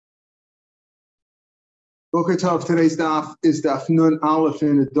Boker Tov, today's daf is daf Nun Aleph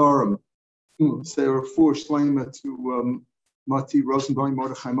in the Durham. Say a refuah shlema to Mati Rosenbaum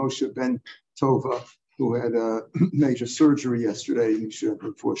Mordechai Moshe Ben Tova, who had a major surgery yesterday. He should have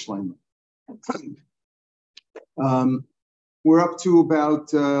refuah shlema. We're up to about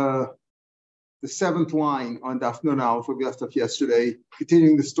the seventh line on daf Nun Aleph, where we left off yesterday,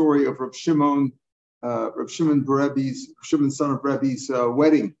 continuing the story of Reb Shimon Berebi's, Shimon son of Rebbe's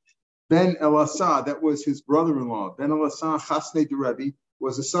wedding. Ben Elasah, that was his brother-in-law. Ben Elasah Chasnei de Rebbe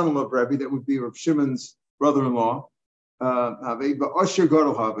was the son-in-law of Rebbe. That would be Reb Shimon's brother-in-law. He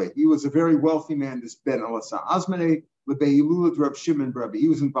was a very wealthy man, this Ben Elasah. Azmane lebeilulat Reb Shimon Rebbe. He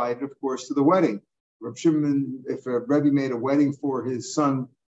was invited, of course, to the wedding. Reb Shimon, if Rebbe made a wedding for his son,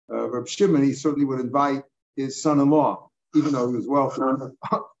 Reb Shimon, he certainly would invite his son-in-law, even though he was wealthy. So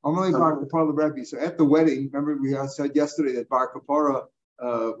at the wedding, remember we said yesterday that Bar Kapara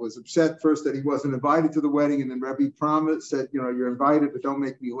was upset first that he wasn't invited to the wedding, and then Rebbe said, you're invited, but don't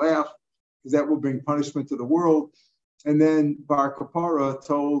make me laugh, because that will bring punishment to the world. And then Bar Kapara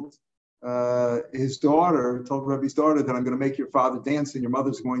told Rebbe's daughter that I'm going to make your father dance, and your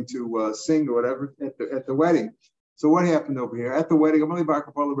mother's going to sing or whatever at the wedding. So what happened over here? At the wedding, Amalei Bar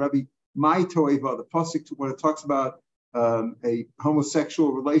Kapara Rebbe, my toeva, the pasuk, when it talks about a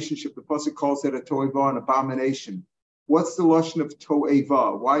homosexual relationship, the pasuk calls that a toeva, an abomination. What's the lashon of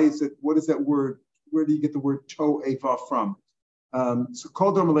to'eva? Why is it? What is that word? Where do you get the word to'eva from? So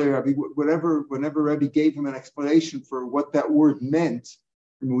called Rebbe, whenever Rebbe gave him an explanation for what that word meant,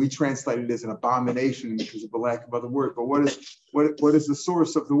 and we translated it as an abomination because of the lack of other word. But what is the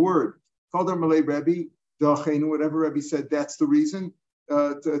source of the word? Called Rebbe, whatever Rebbe said, that's the reason.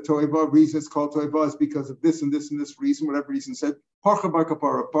 To'eva, reason it's called to'eva is because of this and this and this reason. Whatever reason said, Bar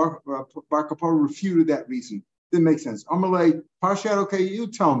Kapara refuted that reason. Didn't make sense. Amalei, Parshat, okay, you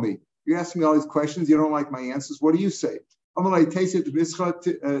tell me. You ask me all these questions, you don't like my answers. What do you say? Amalei, Teset Vischa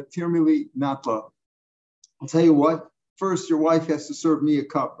Tirmili Natla. I'll tell you what. First, your wife has to serve me a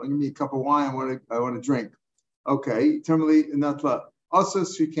cup. Give me a cup of wine. I want to drink. Okay, Tirmili Natla. Also,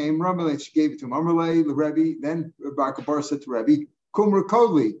 she came, Ramalei, she gave it to him. Amalei, the Rebbe. Then Bar Kapara said to Rebbe, Kumra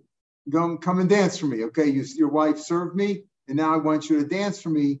Kodli, come and dance for me. Okay, your wife served me, and now I want you to dance for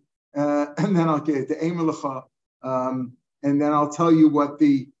me, and then I'll get it to Eimelacha. And then I'll tell you what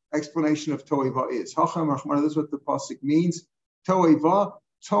the explanation of To'eva is. This is what the pasuk means. To'eva,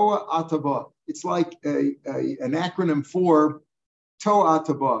 To'a Ataba. It's like an acronym for To'a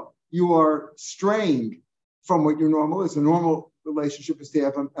Ataba. You are straying from what your normal is. A normal relationship is to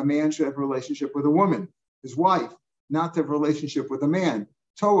have a man should have a relationship with a woman, his wife, not to have a relationship with a man.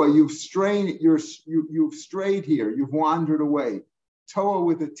 To'a, you've strayed here. You've wandered away. To'a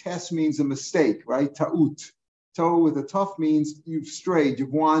with a tes means a mistake, right? Ta'ut. Toa with a tough means you've strayed,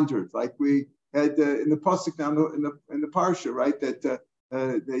 you've wandered, like we had in the pasuk down in the parsha, right? That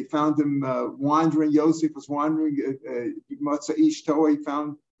they found him wandering. Yosef was wandering. Matzah Ish Toa, he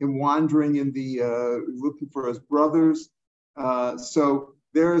found him wandering in the looking for his brothers. So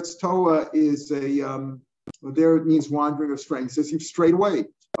there, it's Toa is there it means wandering or straying. It says you've strayed away.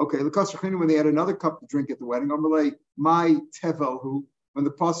 Okay, when they had another cup to drink at the wedding, Amalei, my tevel, who when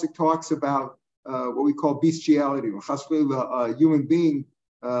the pasuk talks about what we call bestiality. When a human being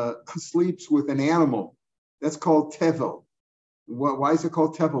sleeps with an animal, that's called tevel. Why is it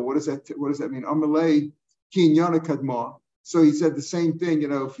called tevel? What does that mean? Amalei kinyana kadma. So he said the same thing.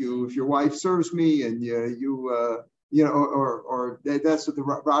 If your wife serves me and or that's what the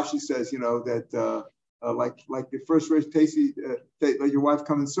Rashi says. That like the first race, let your wife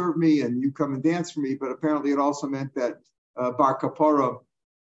come and serve me and you come and dance for me. But apparently it also meant that Bar Kapara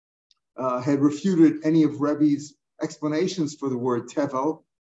had refuted any of Rebbe's explanations for the word tevel.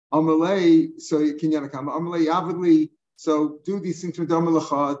 Amalei, so kinyanakam, Amalei avidly, so do these things with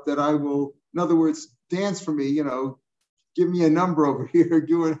Amalecha that I will, in other words, dance for me, give me a number over here,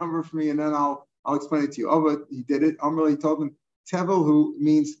 do a number for me, and then I'll explain it to you. Oh, but he did it. Amalei told him, tevel, who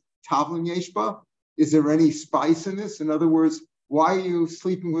means tavlin yeshba, is there any spice in this? In other words, why are you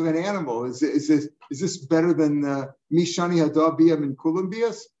sleeping with an animal? Is this better than Mishani Hadabiyam and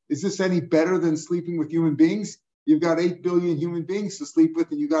Kulumbias? Is this any better than sleeping with human beings? You've got 8 billion human beings to sleep with,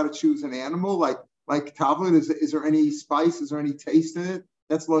 and you got to choose an animal like tavlin. Is there any spice? Is there any taste in it?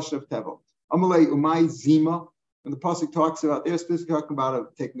 That's lashon of tevel. Amalei umay zima. When the pasuk talks about, they're specifically talking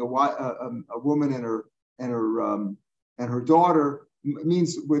about taking a woman and her daughter. It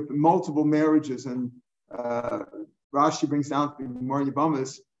means with multiple marriages, and Rashi brings down from Mar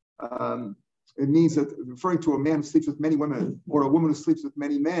Yabamas. It means that referring to a man who sleeps with many women or a woman who sleeps with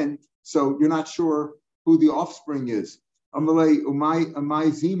many men, so you're not sure who the offspring is. Amalei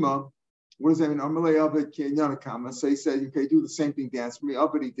umay zima, What does that mean? Amalei Abed Kenyanakama. So he said, okay, do the same thing, dance for me.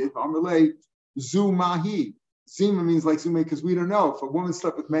 Abed he did. Amalei Zu Mahi. Zima means like Zume because we don't know. If a woman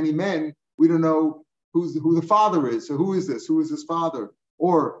slept with many men, we don't know who the father is. So who is this? Who is his father?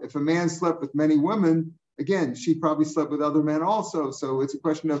 Or if a man slept with many women, again, she probably slept with other men also. So it's a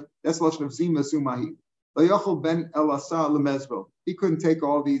question of, that's the lesson of Zima Zumahi. Layachol ben Elasa lemezbo. He couldn't take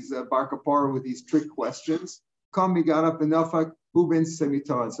all these bar kapara with these trick questions. Come, he got up in Nafak, Huben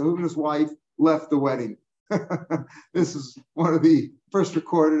Semitar. So Huben and his wife left the wedding. This is one of the first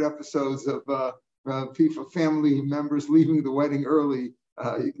recorded episodes of people, family members leaving the wedding early.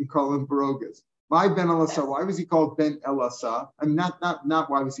 You can call them barogas. My Ben Elasa, why was he called Ben Elasa? I mean, not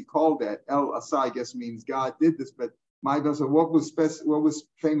why was he called that? El Asa, I guess, means God did this, but my Ben Elasa, what was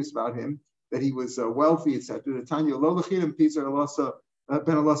famous about him? That he was wealthy, etc. The Tanya Lolachidim Pizar Elasa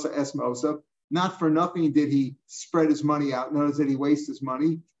Ben Elasa Esmosa. Not for nothing did he spread his money out. Notice that he wasted his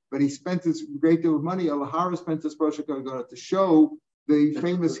money, but he spent his great deal of money. Alahara spent his Rosh Hashanah to show the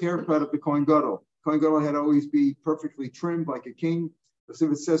famous haircut of the Kohen Gadol. Kohen Gadol had to always be perfectly trimmed like a king. So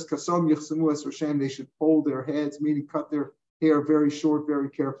if it says Kasom Yichsemu Es Rashem, they should fold their heads, meaning cut their hair very short, very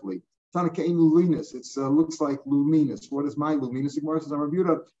carefully. Tanakain Lulinus, it looks like Luminus. What is my Luminus?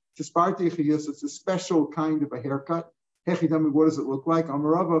 It's a special kind of a haircut. What does it look like?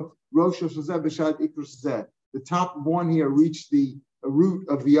 The top one here reached the root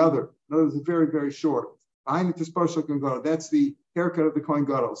of the other. In other words, it's very, very short. That's the haircut of the Kohen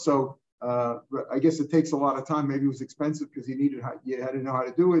Gadol. So I guess it takes a lot of time. Maybe it was expensive because you had to know how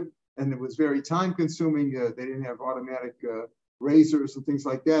to do it, and it was very time consuming. They didn't have automatic razors and things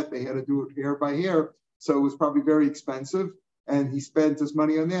like that. They had to do it hair by hair, so it was probably very expensive. And he spent his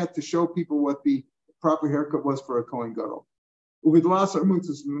money on that to show people what the proper haircut was for a Kohen Gadol.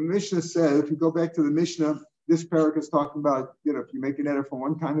 The Mishnah said, if you go back to the Mishnah, this parak is talking about, if you make an edit from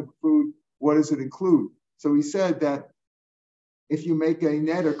one kind of food, what does it include? So he said that if you make a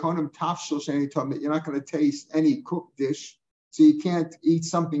neder konim tafshil sheni tom, that you're not going to taste any cooked dish, so you can't eat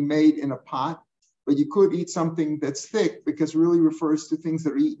something made in a pot, but you could eat something that's thick because it really refers to things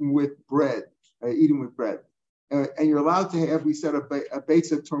that are eaten with bread, and you're allowed to have, we said, a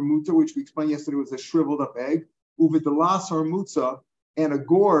beitza tormuta, which we explained yesterday was a shriveled up egg, uvidalas harmutza, and a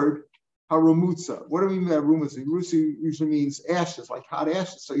gourd harumutza. What do we mean by harumutza? Harumutza usually means ashes, like hot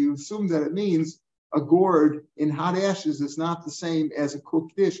ashes. So you assume that it means a gourd in hot ashes is not the same as a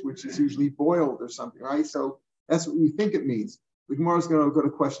cooked dish, which is usually boiled or something, right? So that's what we think it means. The Gemara is going to go to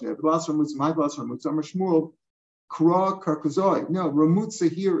question it. My glass harmutza, Shmuel, kra karkazoi. No, ramutza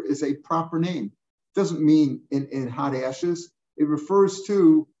here is a proper name. It doesn't mean in hot ashes. It refers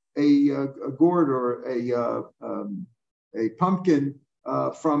to a gourd or a pumpkin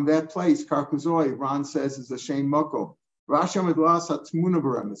from that place. Karkazoi, Ron says, is a shem moko. Rashi Amidlas Hatmuna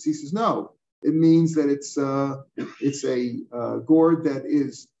Baremis. He says no. It means that it's a gourd that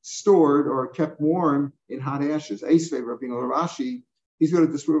is stored or kept warm in hot ashes. Eisvei Rabbeinu Rashi. He's going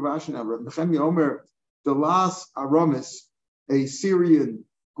to disprove Rashi now. Rabbi Nechemia Omer Dalas Aramis, a Syrian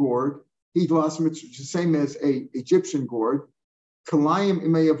gourd. He lost, which is the same as a Egyptian gourd. Kalayim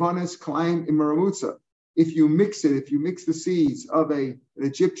imayavanis, kalayim imaramutza. If you mix the seeds of an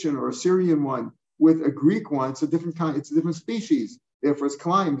Egyptian or a Syrian one with a Greek one, it's a different kind, it's a different species. Therefore, it's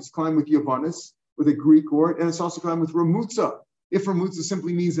kalayim with yavanis, with a Greek gourd, and it's also kalayim with ramutza. If ramutza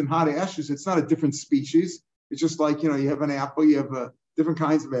simply means in hot ashes, it's not a different species. It's just like, you have an apple, you have different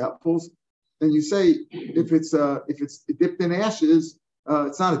kinds of apples, and you say if it's dipped in ashes,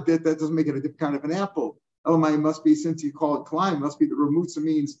 it's not a dip. That doesn't make it a different kind of an apple. Elamai must be, since you call it kalayim, must be the ramutza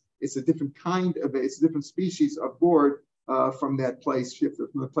means it's a different kind of it's a different species of gourd from that place, from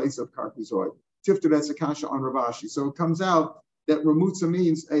the place of karkazoi. Tifter, that's a kasha on Ravashi. So it comes out that ramutza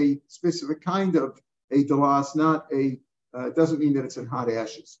means a specific kind of a dalas, not a. It doesn't mean that it's in hot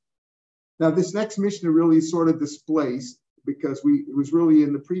ashes. Now, this next Mishnah really sort of displaced because it was really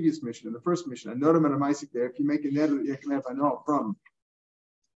in the previous Mishnah, in the first Mishnah. Notam and a maisik there. If you make a neder, you can have a no from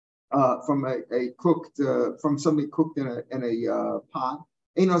from something cooked in a pot.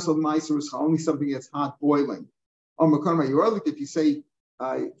 Only something that's hot boiling. If you say,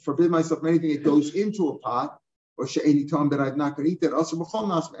 I forbid myself from anything that goes into a pot, or any time that I'm not going to eat that, also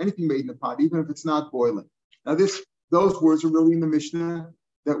anything made in a pot, even if it's not boiling. Now those words are really in the Mishnah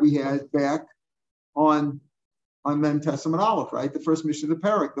that we had back on Mem Testament Aleph, right? The first Mishnah of the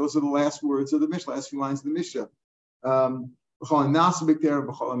Parak. Those are the last words of the Mishnah, last few lines of the Mishnah.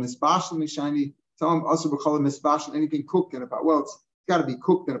 Anything cooked in a pot. Well, it's got to be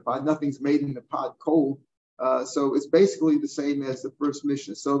cooked in a pot. Nothing's made in the pot cold. So it's basically the same as the first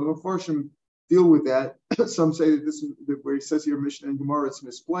Mishnah. So the Mefarshim deal with that. Some say that this is where he says here Mishnah and Gemara, it's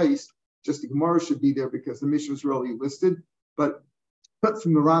misplaced. Just the Gemara should be there because the Mishnah is really listed. But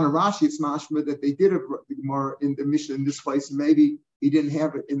from the Ran and Rashi, it's mashma that they did have the Gemara in the Mishnah in this place, and maybe he didn't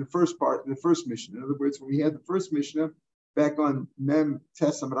have it in the first part, in the first Mishnah. In other words, when we had the first Mishnah back on Mem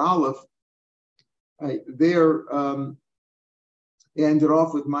Tes Amud Aleph, there ended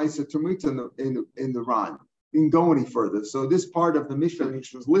off with Ma'aser Terumah in the Ran. Didn't go any further. So this part of the Mishnah,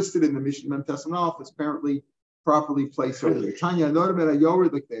 which was listed in the Mishnah Mem Tes Amud Aleph, is apparently properly placed over there. Tanya,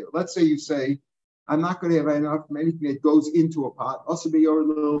 let's say you say, I'm not going to have enough from anything that goes into a pot. Also, be your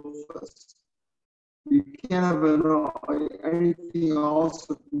little. You can't have anything else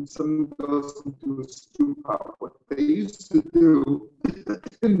from something that goes into a stew pot. What they used to do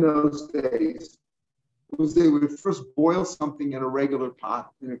in those days was they would first boil something in a regular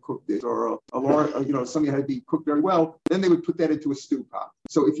pot in a cooked dish, or a large, something that had to be cooked very well. Then they would put that into a stew pot.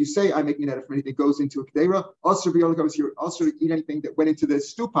 So if you say I'm making that from anything that goes into a kedera, also to eat anything that went into the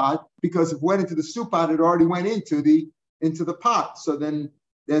stew pot, because if it went into the stew pot, it already went into the pot. So then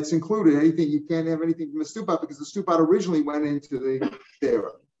that's included. Anything, you can't have anything from a stew pot because the stew pot originally went into the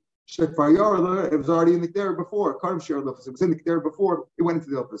kedera. It was already in the kedera before. It was in the kedera before it went into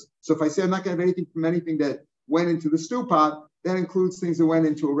the office. So if I say I'm not going to have anything from anything that went into the stew pot, that includes things that went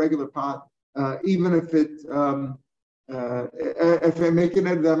into a regular pot, even if if I'm making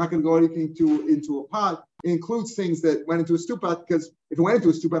it, I'm not going to go anything into a pot. It includes things that went into a stew pot, because if it went into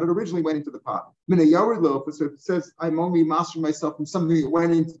a stew pot, it originally went into the pot. So if it says I'm only mastering myself from something that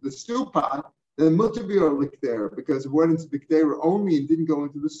went into the stew pot, then mutabir likder, because it went into the kedera only and didn't go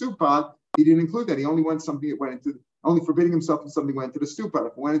into the stew pot, he didn't include that. He only went something that went into, only forbidding himself from something that went into the stew pot.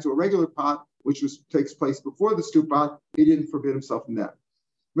 If it went into a regular pot, which takes place before the stew pot, he didn't forbid himself from that.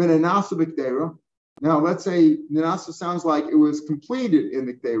 Now let's say Nanasa sounds like it was completed in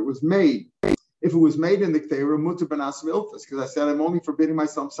the kedera, it was made. If it was made in the kedera, mutar b'nasa ilfas, because I said I'm only forbidding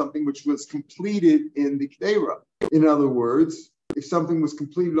myself something which was completed in the kedera. In other words, if something was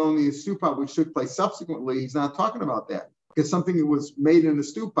completed only in a stew pot, which took place subsequently, he's not talking about that, because something that was made in a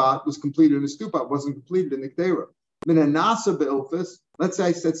stew pot was completed in a stew pot, wasn't completed in the kedera. Minanasa be'ilfas, let's say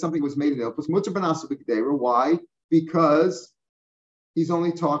I said something was made in the ilfas, mutar b'nasa b'kedera. Why? Because he's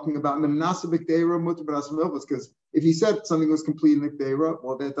only talking about minanasa b'kedera, mutar b'nasa b'ilfas, because if he said something was complete in the kedera,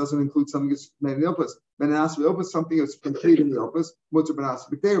 well, that doesn't include something that's made in the ilfas. Minanasa b'ilfas, something that's complete in the ilfas, mutar b'nasa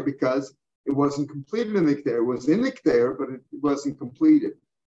b'kedera, because it wasn't completed in the kedera. It was in the kedera, but it wasn't completed.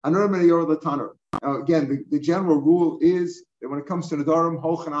 Again, the general rule is that when it comes to Nadarim,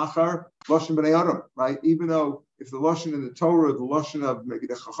 Holchan Achar, Lashon B'nei Adam, right? Even though if the Lashon in the Torah, the Lashon of maybe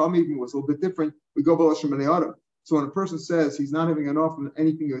the Chacham even was a little bit different, we go by Lashon B'nei Adam. So when a person says he's not having enough of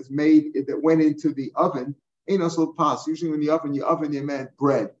anything that was made, that went into the oven, ain't also pas. Usually when you meant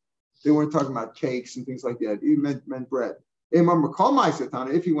bread. They weren't talking about cakes and things like that. It meant bread.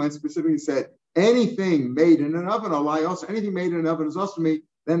 If he went specifically and said anything made in an oven, also anything made in an oven is also meat,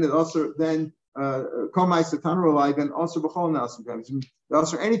 then it also then also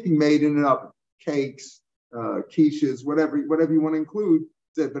anything made in an oven, cakes, quiches, whatever you want to include.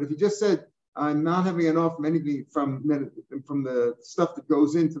 But if you just said I'm not having enough from anything from the stuff that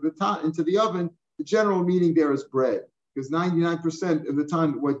goes into the oven, the general meaning there is bread, because 99% of the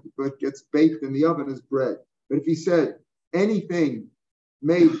time what gets baked in the oven is bread. But if he said anything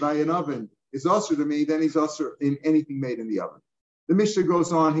made by an oven is also to me, then he's also in anything made in the oven. The Mishnah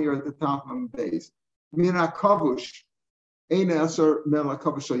goes on here at the top of the base. Mina kavush, ein aser mela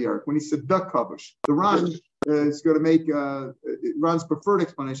kavush al yarek. When he said the kavush, the Ran is going to make Ran's preferred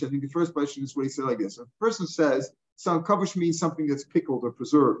explanation. I think the first explanation is what he said like this: if a person says some kavush means something that's pickled or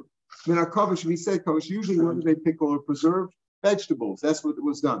preserved. Mina kavush, if he said kavush, usually what do they pickle or preserve? Vegetables. That's what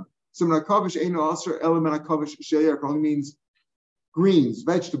was done. So mina kavush ein aser ela mina kavush shel yarek only means greens,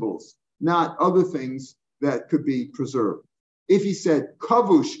 vegetables, not other things that could be preserved. If he said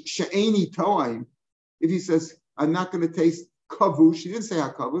kavush she'eni toim, if he says I'm not going to taste kavush, he didn't say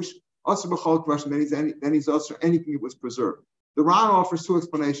hakavush. Also b'chol question, then he's also anything that was preserved. The Ran offers two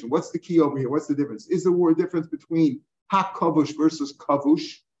explanations. What's the key over here? What's the difference? Is the word difference between hakavush versus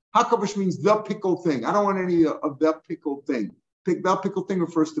kavush? Hakavush means the pickled thing. I don't want any of the pickled thing. The pickled thing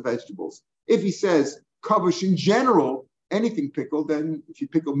refers to vegetables. If he says kavush in general, anything pickled, then if you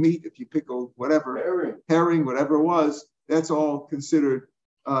pickle meat, if you pickle whatever, herring, whatever it was, that's all considered,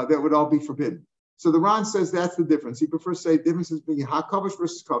 that would all be forbidden. So the Ran says that's the difference. He prefers to say differences between hakavush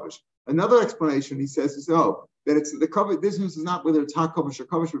versus kavush. Another explanation he says is, that it's the kavush, this is not whether it's hakavush or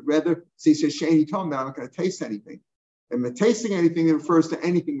kavush, but rather, so he says, she'eni tom, that I'm not going to taste anything. And the tasting anything, it refers to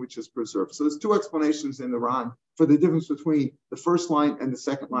anything which is preserved. So there's two explanations in the Ran for the difference between the first line and the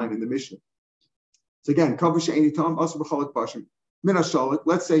second line in the Mishnah. So again, kavush she'eni tom, also b'cholak bashim. Mina shalak.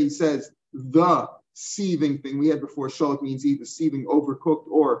 Let's say he says the sieving thing we had before. Shalak means either sieving, overcooked,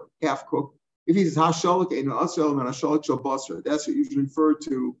 or half cooked. If he says hashalak eno asel and hashalak shal basar, that's what you usually refer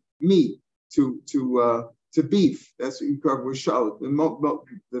to meat, to beef. That's what you cover with shalak.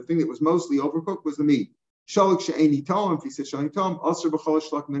 The thing that was mostly overcooked was the meat. Shalak she'eni tom. If he says she'eni tom, asr b'chol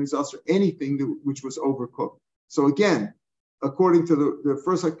shalak, and then he's asr anything which was overcooked. So again, according to the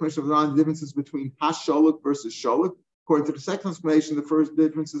first explanation of the Ran, the differences between hashalak versus shalak. According to the second explanation, the first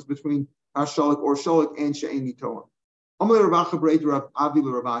differences between hashalak or shalak and she'eni tom. Amar Rav Acha Rav Avi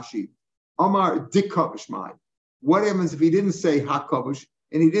Rav Ashi. Amar dik kavush mai. What happens if he didn't say hakavush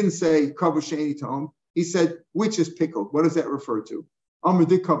and he didn't say kavush she'eni tom? He said which is pickled. What does that refer to? Amar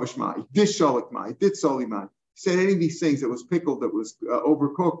dik kavush mai, dish shalak mai, dit soli mai. He said any of these things that was pickled, that was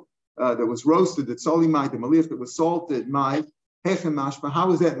overcooked, that was roasted, that soli mai, the malif that was salted mai, hechem mashma.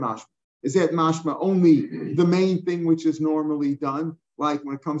 How is that mashma? Is that mashma only the main thing which is normally done, like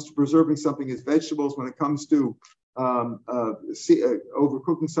when it comes to preserving something as vegetables, when it comes to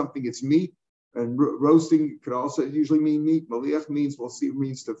overcooking something, it's meat, and roasting could also usually mean meat. Maliach means, we'll see,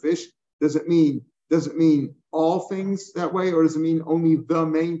 means to fish. Does it mean all things that way, or does it mean only the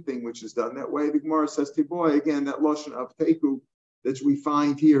main thing which is done that way? The Gemara says, Tiboy, again, that lashon of teku that we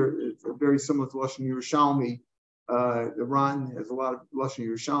find here is very similar to lashon Yerushalmi. The Ran has a lot of lashon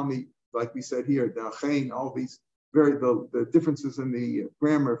Yerushalmi, like we said here, the achein, all these the differences in the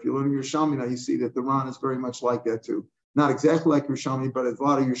grammar. If you learn Yerushalmi now, you see that the Ran is very much like that too. Not exactly like Yerushalmi, but a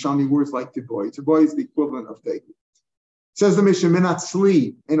lot of Yerushalmi words like Tiboy. Tiboy is the equivalent of teku. Says the Mishnah, Minat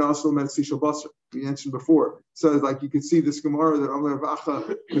Sli, and also Minat Sishal Basar. We mentioned before. So, like you could see this Gemara that Amar Rav Acha,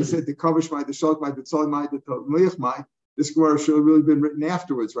 when he said the Kavish Mai, the Shalak Mai, the Tzali Mai, the Meliach Mai, this Gemara should have really been written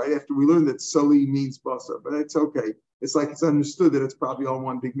afterwards, right? After we learned that Sali means Basar. But it's okay. It's like it's understood that it's probably all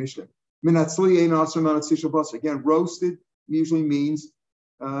one big Mishnah. Minat Sli, and also Minat Sishal Basar. Again, roasted usually means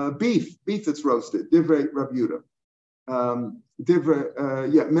beef that's roasted. Divrei Rav Yehuda. Minat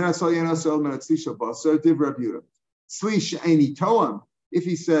Sli, and also Minat Sishal Basar, Divrei Rav Yehuda. Sli she'eni toam. If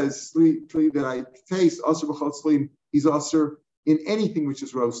he says sli that I taste, asr b'chol slim, he's asr in anything which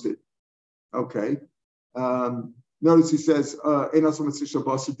is roasted. Okay. Notice he says ein asr mitzvah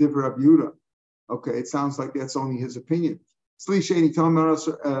basar divrei Rav Yehuda. Okay, it sounds like that's only his opinion. Sli she'eni toam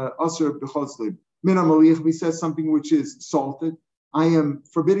asr b'chol slim. Min ha'maliach, if he says something which is salted, I am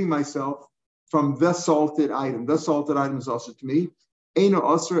forbidding myself from the salted item. The salted item is asr to me. Eino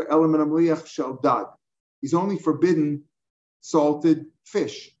asr ela min ha'maliach shel dag. He's only forbidden salted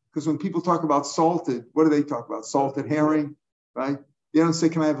fish. Because when people talk about salted, what do they talk about? Salted herring, right? They don't say,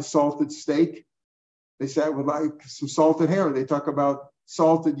 can I have a salted steak? They say, I would like some salted herring. They talk about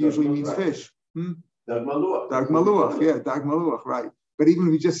salted usually means fish. Dag maluach, yeah, dag maluach, right. But even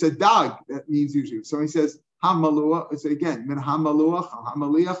if he just said dag, that means usually. So he says, ha maluach, it's again, min ha maluach, ha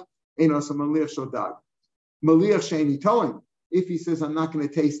maliach, enos ha maliach shel dag. Maliach she'eni toim. If he says, I'm not going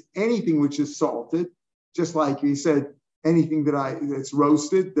to taste anything which is salted, just like he said, anything that's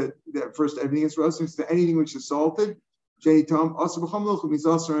roasted, that first everything is roasted, so anything which is salted, he's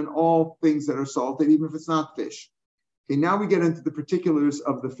also in all things that are salted, even if it's not fish. Okay, now we get into the particulars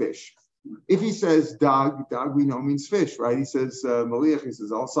of the fish. If he says dag we know means fish, right? He says maliach, he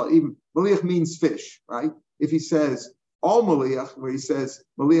says also, even maliach means fish, right? If he says all maliach, where he says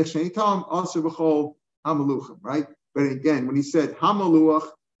maliach sheni tam, also b'chol hamaluchim, right? But again, when he said hamaluach,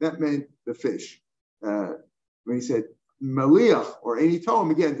 that meant the fish. When he said maliach or any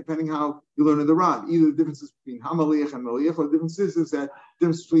tom, again, depending how you learn in the Ran, either the differences between hamaliach and maliach, or the differences is that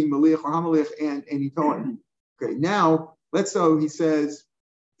difference between maliach or hamaliach and any tom. Okay, now let's say he says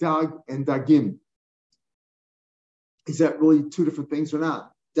dag and dagim. Is that really two different things or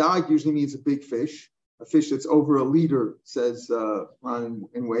not? Dag usually means a big fish, a fish that's over a liter, says Ran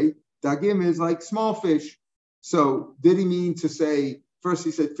in weight. Dagim is like small fish. So did he mean to say, first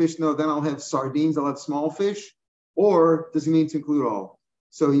he said fish, no, then I'll have sardines, I'll have small fish, or does he mean to include all?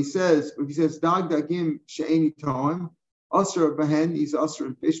 So he says, if he says dag dagim she'eni toim, asr behen, he's asr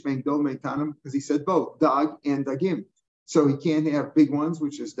in fish, bein dol meitanim, because he said both, dag and dagim. So he can't have big ones,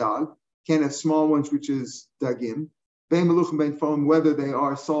 which is dag, can't have small ones, which is dagim. Bein meluchim bein folim, whether they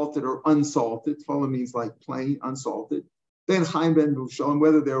are salted or unsalted, folim means like plain, unsalted. Ben chaim ben bushalim,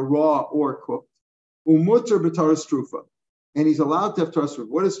 whether they're raw or cooked. Umutter b'taras trufa. And he's allowed to have taras trufa.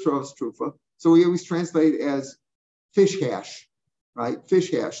 What is taras trufa? So we always translate it as fish hash, right?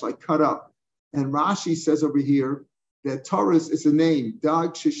 Fish hash, like cut up. And Rashi says over here that taras is a name, dag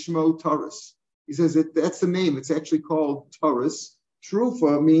shishmo taras. He says that that's the name. It's actually called taras.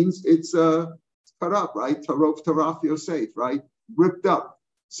 Trufa means it's cut up, right? Tarof taraf yosef, right? Ripped up.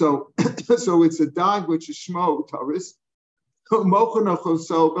 So, so it's a dag which is shmo taras.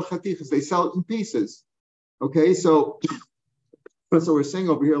 They sell it in pieces. Okay, so we're saying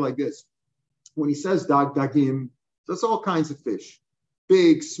over here like this. When he says dagim, that's all kinds of fish.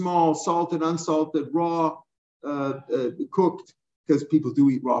 Big, small, salted, unsalted, raw, cooked, because people do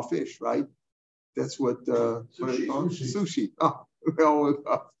eat raw fish, right? That's what sushi. Oh,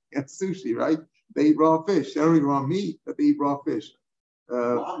 sushi, right? They eat raw fish. They don't eat raw meat, but they eat raw fish.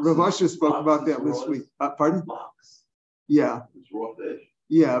 Rav Asher spoke about that this week. Pardon? Box. Yeah. It's raw fish.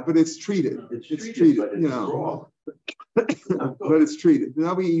 Yeah, but it's treated. It's treated, but it's raw. But it's treated.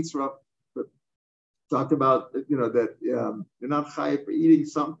 Nobody eats raw. But talked about, that you're not chayav for eating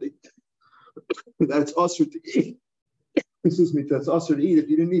something that's usher to eat. Excuse me, that's usher to eat if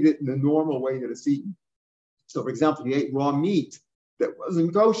you didn't eat it in the normal way that it's eaten. So, for example, if you ate raw meat that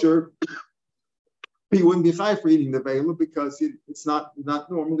wasn't kosher, you wouldn't be chayav for eating the vela because it's not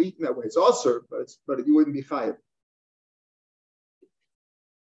normally eaten that way. It's usher, but you wouldn't be chayav.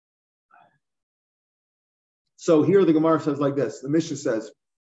 So here the Gemara says like this. The Mishnah says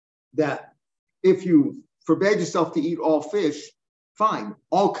that if you forbade yourself to eat all fish, fine,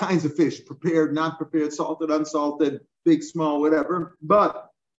 all kinds of fish, prepared, not prepared, salted, unsalted, big, small, whatever,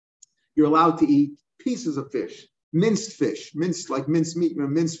 but you're allowed to eat pieces of fish, minced like minced meat,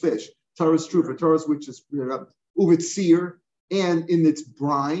 minced fish, taras trufa, taras which is uvitzir, and in its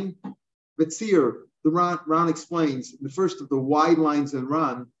brine. Vitzir, the Ran explains, the first of the wide lines in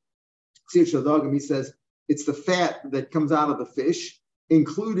Ran, Tzir Shadagim, he says, it's the fat that comes out of the fish,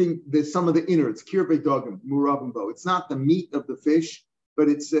 including some of the innards, kirbei dogim, muravim bo. It's not the meat of the fish, but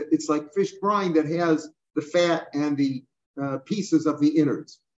it's like fish brine that has the fat and the pieces of the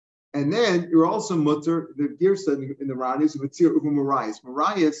innards. And then you're also mutter, the girsa in the Ran is v'tzir uva marayas.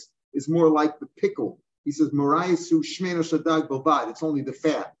 Marayas is more like the pickle. He says marayas hu shmena shadag bilbad. It's only the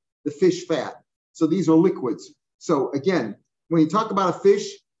fat, the fish fat. So these are liquids. So again, when you talk about a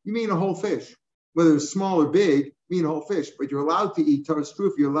fish, you mean a whole fish. Whether it's small or big, mean a whole fish, but you're allowed to eat taras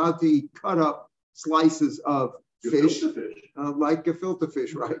trufa. You're allowed to eat cut up slices of fish, like gefilte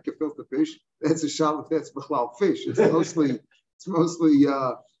fish, right? Gefilte fish. That's a shalot. That's bichlal fish. It's mostly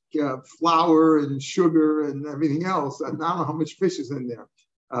flour and sugar and everything else. And I don't know how much fish is in there.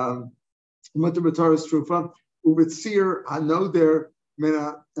 Mutter b'taras trufa uvitzir hanoder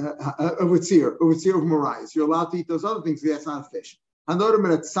mina uvitzir of marais. You're allowed to eat those other things. That's not a fish.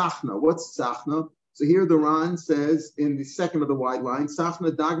 What's tzachna? So here the Ran says in the second of the wide line,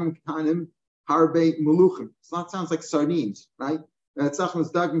 tzachna dagim kanim harbe meluchim. Sounds like sardines, right? Tzachna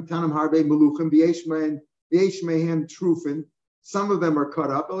is dagim kanim harbe meluchim v'yesh mehen trufin. Some of them are cut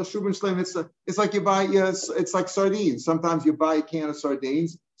up. It's like you buy, it's like sardines. Sometimes you buy a can of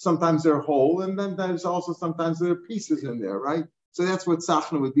sardines. Sometimes they're whole, and then there's also sometimes there are pieces in there, right? So that's what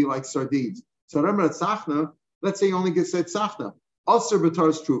tzachna would be like sardines. So remember that tzachna. Let's say you only get said tzachna. Also,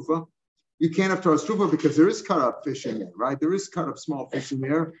 b'taras trufa, you can't have taras trufa because there is cut up fish in there, right? There is cut up small fish in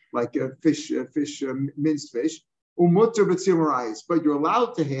there, like minced fish. Umutter b'tzir marayis, but you're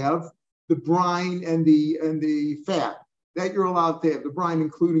allowed to have the brine and the fat. That you're allowed to have the brine,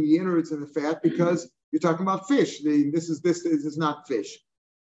 including the innards and the fat, because you're talking about fish. This is not fish.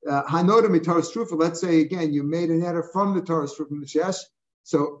 Hanoda taras trufa. Let's say again, you made an eder from the taras trufa from the chest.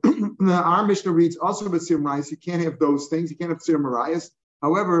 So our Mishnah reads also b'tzir marayis. You can't have those things. You can't have b'tzir marayis.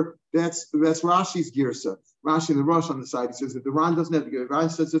 However, that's Rashi's girsa. Rashi, the Rosh on the side, he says that the Ran doesn't have to give. Ran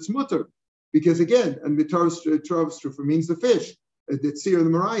says it's mutter because again, and the taras trufa means the fish. The tzir and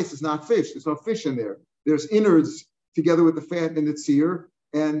the marayis is not fish. There's no fish in there. There's innards together with the fat and the tzir,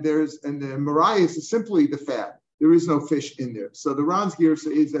 and the marayis is simply the fat. There is no fish in there. So the Ran's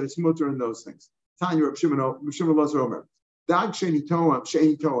girsa is that it's mutter in those things. Tanya Reb Shimon Lazar Omer. Dag she'eni toam.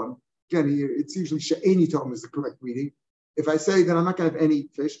 Again, it's usually she'eni toam is the correct reading. If I say that I'm not going to have any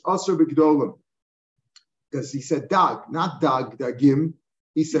fish, also b'gdolim, because he said dag, not dag dagim.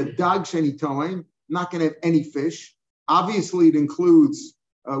 He said dag she'eni toam, not going to have any fish. Obviously, it includes.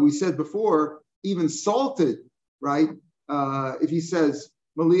 We said before, even salted, right? If he says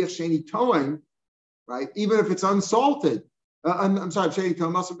maliach she'eni toam, right? Even if it's unsalted. I'm sorry, she'eni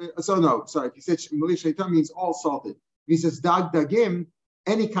toam. So no, sorry. If he said maliach she'eni toam means all salted. He says dag dagim,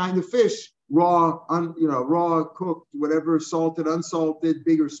 any kind of fish, raw, raw, cooked, whatever, salted, unsalted,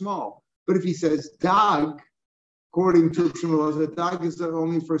 big or small. But if he says dag, according to Shmuel, dag is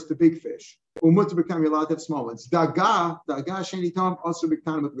only refers to big fish. Umutter become allowed to have small ones. Daga sheni tom also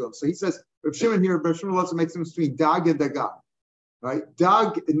become with go. So he says, Reb Shimon here, Reb Shimon also makes a difference between dag and daga. Right?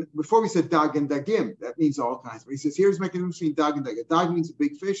 Dag, before we said dag and dagim, that means all kinds. But he says here's making a difference between dag and daga. Dag means a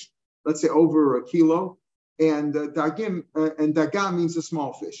big fish, let's say over a kilo. And dagim and daga means a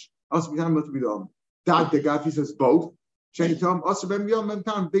small fish. Also, dag daga, he says both. Shani Tom also big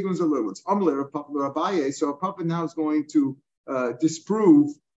ones or little ones. Abaye. So a puppet now is going to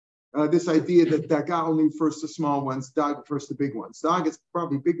disprove this idea that daga only refers to small ones, dag refers to big ones. Dag is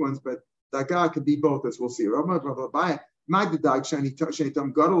probably big ones, but daga could be both, as we'll see. How do you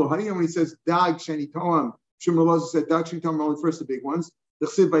know when he says dag shani toam? Shimon Elazar said dag shani toam only refers to big ones. The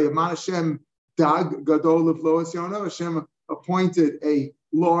chsiv vayaman Hashem dag gadol of loas Yonah. Hashem appointed a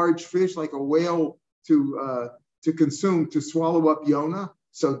large fish like a whale to consume, to swallow up Yonah.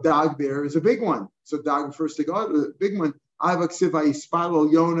 So dag there is a big one. So dag refers to God, a big one.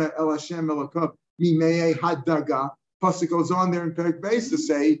 Yonah el Hashem elakav mimei had daga. Plus it goes on there in Perek Beis to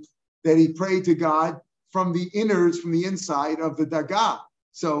say that he prayed to God from the innards, from the inside of the daga.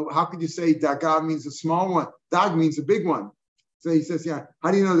 So how could you say daga means a small one? Dag means a big one. So he says, yeah,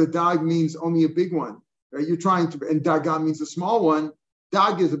 how do you know that dag means only a big one? Right? You're trying to, and daga means a small one.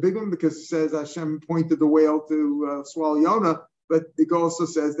 Dag is a big one because it says Hashem pointed the whale to swallow Yonah, but it also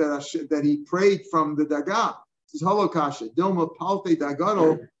says that he prayed from the daga. It says halokasha dilma palte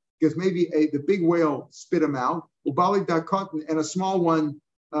dagado, because maybe the big whale spit him out. Ubali dakotin, and a small one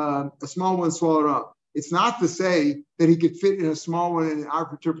swallowed up. It's not to say that he could fit in a small one. In our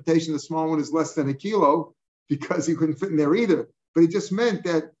interpretation, the small one is less than a kilo because he couldn't fit in there either. But it just meant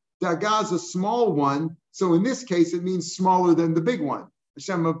that daga is a small one. So in this case, it means smaller than the big one.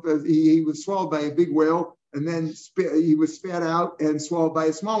 Hashem, he was swallowed by a big whale, and then he was spat out and swallowed by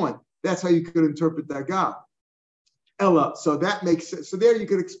a small one. That's how you could interpret daga. Ella, so that makes sense. So there you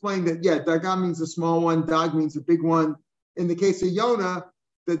could explain that, yeah, daga means a small one, dag means a big one. In the case of Yonah,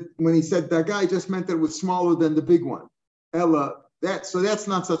 that when he said daga, he just meant that it was smaller than the big one. Ella, that's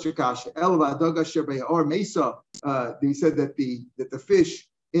not such a kasha. Ella, daga sherbei or mesa. He said that the fish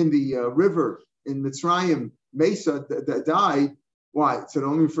in the river in Mitzrayim, mesa, that died. Why? So it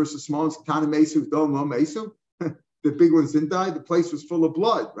only refers to small ones. Tana mesu, domo mesu. The big ones didn't die. The place was full of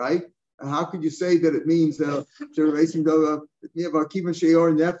blood, right? And how could you say that it means all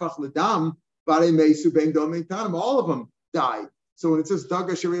of them died? So when it says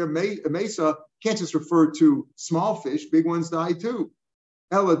daga sharia mesa, can't just refer to small fish. Big ones die too.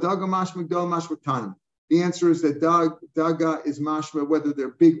 Ella daga mashma gdol mashma tanim. The answer is that daga is mashma whether they're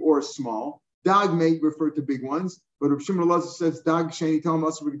big or small. Dag may refer to big ones, but Rav Shimon Elazar says dag sheni tom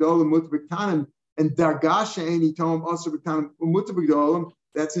asur b'gdolim mutar b'ktanim, and daga sheni tom asur b'ktanim mutar b'gdolim.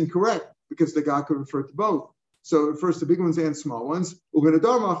 That's incorrect because daga could refer to both. So it refers to big ones and small ones.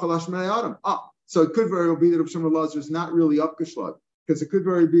 So it could very well be that Rav Shimon Elazar is not really up Kishlag, because it could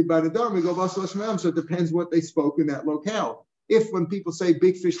very well be by the Dharma. We go so it depends what they spoke in that locale. If when people say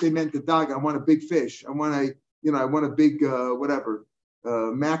big fish, they meant the dag. I want a big fish. I want a big whatever.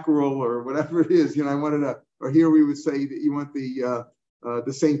 Mackerel or whatever it is, I wanted a, or here we would say that you want the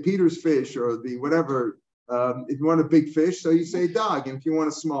St. Peter's fish or the whatever. If you want a big fish, so you say dag, and if you want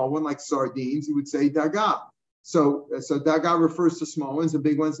a small one like sardines, you would say daga. So daga refers to small ones and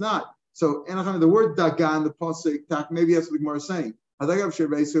big ones not. So the word daga in the pasuk, maybe that's what the Gemara is saying. Hadagav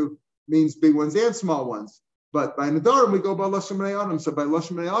sherbeisu means big ones and small ones. But by Nadarim we go by Lashon Bnei Adam. So by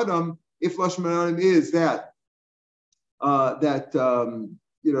Lashon Bnei Adam, if Lashon Bnei Adam is that it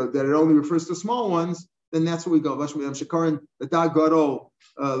only refers to small ones, then that's what we go. Shekarin l'dag gadol,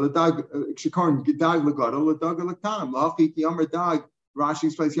 l'dag shekarin gedag l'gadol, l'dag l'ktanim. L'achik yomer dag. Rashi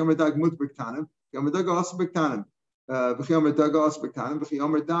explains yomer dag mut b'ktanim, yomer dag also b'ktanim, v'yomer dag also b'ktanim,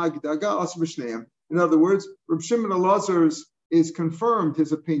 v'yomer dag daga also b'shneim. In other words, Reb Shimon Elazar's is confirmed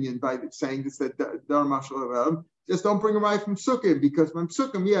his opinion by saying this that dar mashal. Just don't bring a right from Sukkim, because from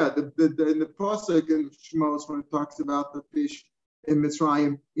Sukkim, in the pasuk in Shemos when it talks about the fish in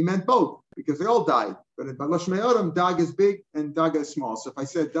Mitzrayim, he meant both because they all died. But in Lashon Adam, dag is big and daga is small. So if I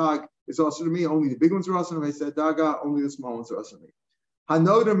said dag is also to me, only the big ones are also. If I said daga, only the small ones are also to me.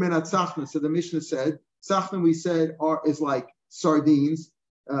 Hanoder minat tzachna. So the Mishnah said tzachna we said is like sardines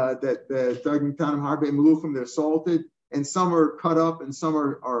that the dagim tanim harbe meluchim, they're salted, and some are cut up and some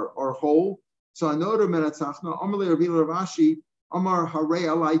are whole. So another menatzachna, Amalei Ravila Ravashi, Amar Harei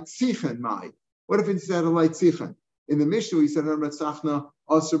Alai Tzichen Mai. What if it said Alai Tzichen? In the Mishnah, he said menatzachna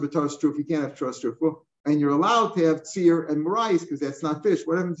Asur B'Tar Struf. You can't have Trust Struf, and you're allowed to have Tzir and Marais because that's not fish.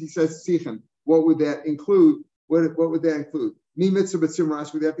 What happens? He says Tzichen. What would that include? What would that include? Mi Mitzvah B'Tzir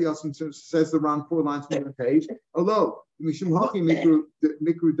Marais. Would that be also says around 4 lines from the page? Although Mishum Haki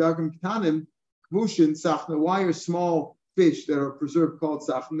Mikru Dagim Ktanim Kmushin Sachna. Why are small fish that are preserved called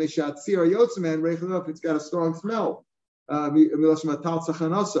sachem? Meshat tzir yotzeman reichel up. It's got a strong smell. Milashma tal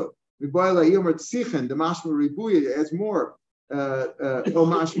tzachan also. Miboyla yomer tzichen the mashma ribuya adds more. O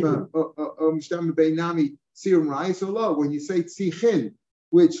mashma o mishtam beinami tzirim rai. So low when you say tzichin,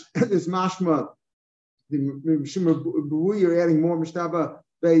 which is mashma you're adding more Mishtaba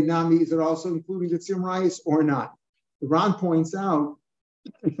Nami. Is it also including the Tzimrayis or not? The Ran points out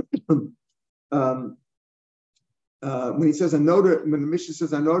when he says when the Mishnah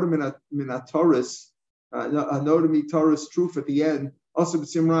says Anoda Minatoris, Anoda Mitoris truth at the end, also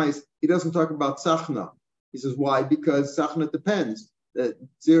B'Tzimrayis, he doesn't talk about Sachna. He says why? Because Sachna depends. The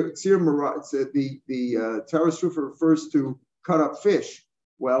Taurus truth refers to cut up fish.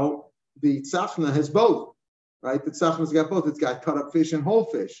 Well, the Tzachna has both, right? The Tzachna's got both. It's got cut up fish and whole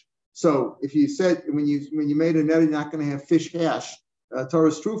fish. So if you said when you made a net, you're not going to have fish hash,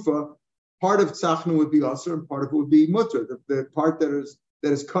 Taurus trufa, part of Tzachna would be also, and part of it would be mutter. The part that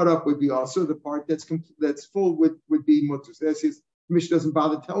is cut up would be also. The part that's full would be mutter. So that's his Mishnah doesn't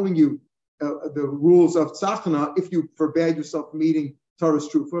bother telling you the rules of Tzachna if you forbade yourself from eating Taurus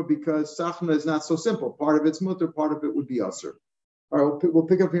trufa, because Tzachna is not so simple. Part of it's mutter, part of it would be also. All right, we'll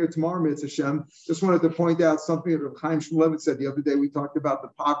pick up here tomorrow, Mitzvah Hashem. Just wanted to point out something that Chaim Shmulevitz said the other day. We talked about the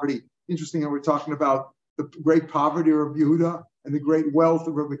poverty. Interesting how we're talking about the great poverty of Yehuda and the great wealth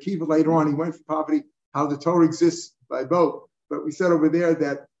of Rabbi Akiva. Later on, he went for poverty, how the Torah exists by both. But we said over there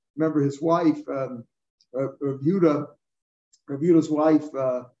that, remember his wife, Yehuda's wife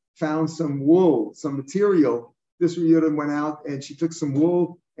found some wool, some material. This Yehuda went out and she took some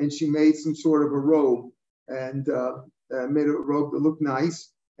wool and she made some sort of a robe and made a robe that looked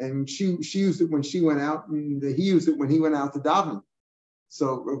nice. And she used it when she went out, and he used it when he went out to daven.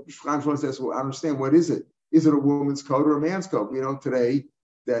 So Chaim Shlomo says, well, I understand, what is it? Is it a woman's coat or a man's coat? We know today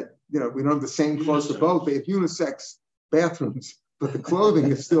that, we don't have the same clothes for both. They have unisex bathrooms, but the clothing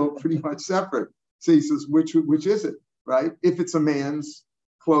is still pretty much separate. So he says, which is it, right? If it's a man's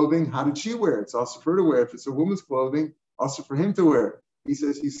clothing, how did she wear it? It's also for her to wear. If it's a woman's clothing, also for him to wear. He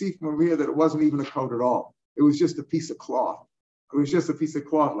says, you see from over here that it wasn't even a coat at all. It was just a piece of cloth. It was just a piece of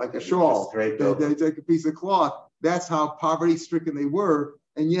cloth, like a shawl. They take a piece of cloth. That's how poverty-stricken they were,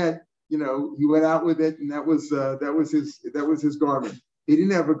 and yet, he went out with it, and that was his garment. He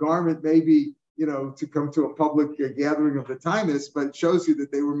didn't have a garment, maybe, to come to a public gathering of the Tainus, but it shows you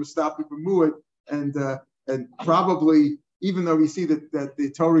that they were Mustafi B'muad, and probably, even though we see that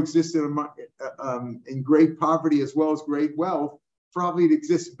the Torah existed in great poverty as well as great wealth, probably it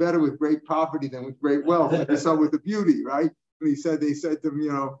exists better with great poverty than with great wealth. Like we saw with the beauty, right? When they said to him,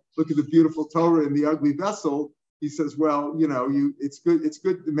 look at the beautiful Torah in the ugly vessel. He says, well, it's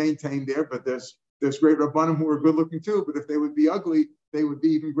good to maintain there, but there's great Rabbanim who are good looking too. But if they would be ugly, they would be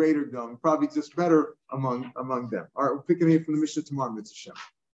even greater. Probably just better among them. All right, we'll pick it here from the Mishnah tomorrow, Mitzvah Hashem.